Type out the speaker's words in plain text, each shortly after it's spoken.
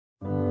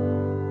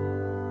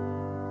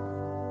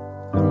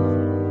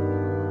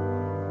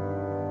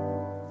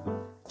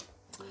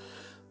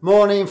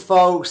Morning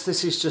folks,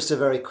 this is just a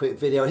very quick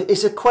video.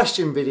 It's a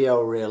question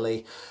video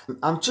really.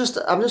 I'm just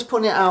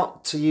putting it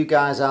out to you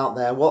guys out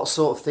there. What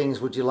sort of things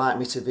would you like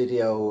me to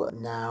video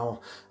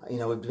now? You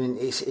know,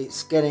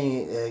 it's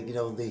getting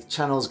the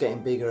channel's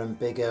getting bigger and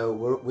bigger.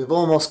 We've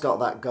almost got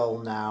that goal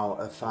now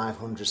of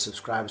 500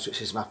 subscribers,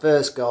 which is my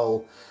first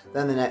goal.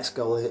 Then the next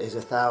goal is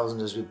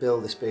 1,000 as we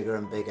build this bigger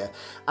and bigger.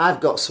 I've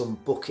got some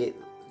bucket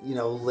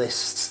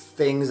lists,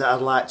 things that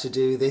I'd like to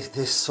do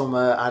this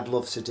summer. I'd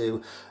love to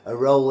do a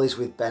rollies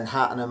with Ben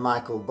Hatton and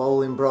Michael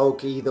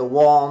Bolingbroke, either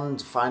one,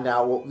 to find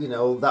out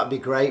what, that'd be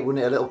great,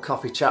 wouldn't it? A little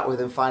coffee chat with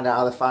them, find out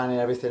how they're finding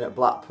everything at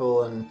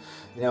Blackpool and,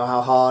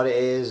 how hard it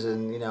is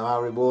and,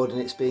 how rewarding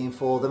it's been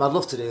for them. I'd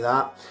love to do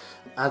that.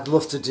 I'd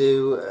love to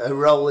do a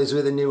rollies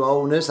with the new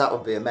owners. That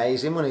would be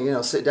amazing.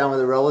 When sit down with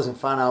the rollers and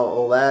find out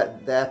all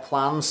their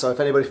plans. So if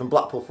anybody from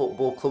Blackpool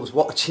Football Club's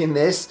watching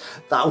this,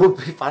 that would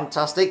be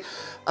fantastic.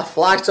 A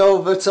flight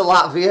over to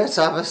Latvia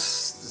to have a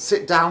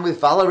sit down with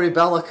Valerie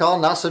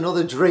Belacon. That's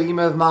another dream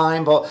of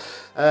mine. But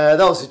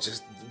those are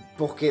just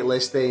bucket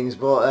list things.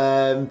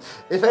 But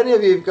if any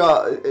of you've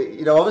got,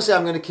 obviously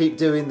I'm going to keep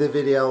doing the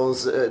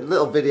videos,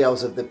 little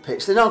videos of the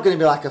pitch. They're not going to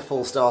be like a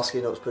full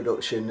Starsky Nuts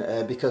production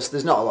because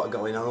there's not a lot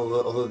going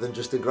on other than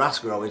just the grass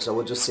growing. So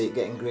we'll just see it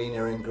getting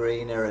greener and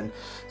greener and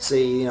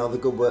see, the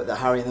good work that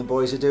Harry and the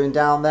boys are doing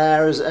down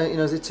there as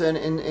as they turn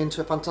it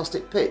into a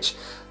fantastic pitch.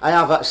 I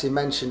have actually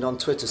mentioned on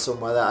Twitter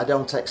somewhere that I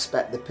don't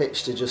expect the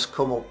pitch to just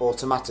come up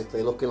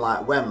automatically looking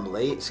like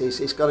Wembley.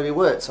 It's got to be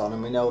worked on,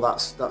 and we know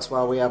that's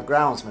why we have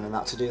groundsmen and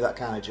that to do that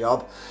kind of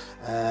job.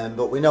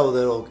 But we know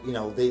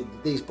that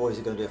these boys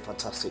are going to do a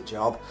fantastic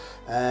job.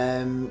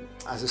 As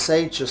I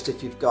say, just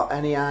if you've got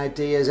any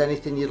ideas,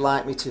 anything you'd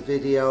like me to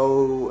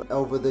video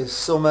over the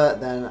summer,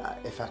 then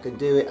if I can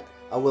do it,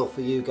 I will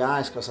for you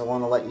guys, because I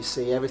want to let you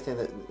see everything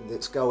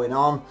that's going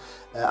on.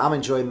 I'm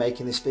enjoying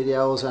making these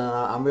videos, and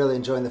I'm really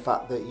enjoying the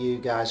fact that you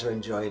guys are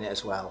enjoying it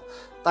as well.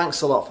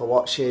 Thanks a lot for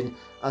watching.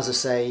 As I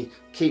say,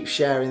 keep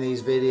sharing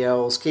these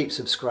videos, keep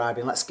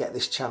subscribing. Let's get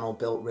this channel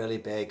built really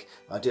big.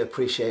 I do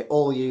appreciate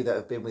all you that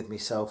have been with me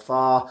so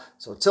far.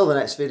 So until the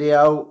next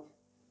video,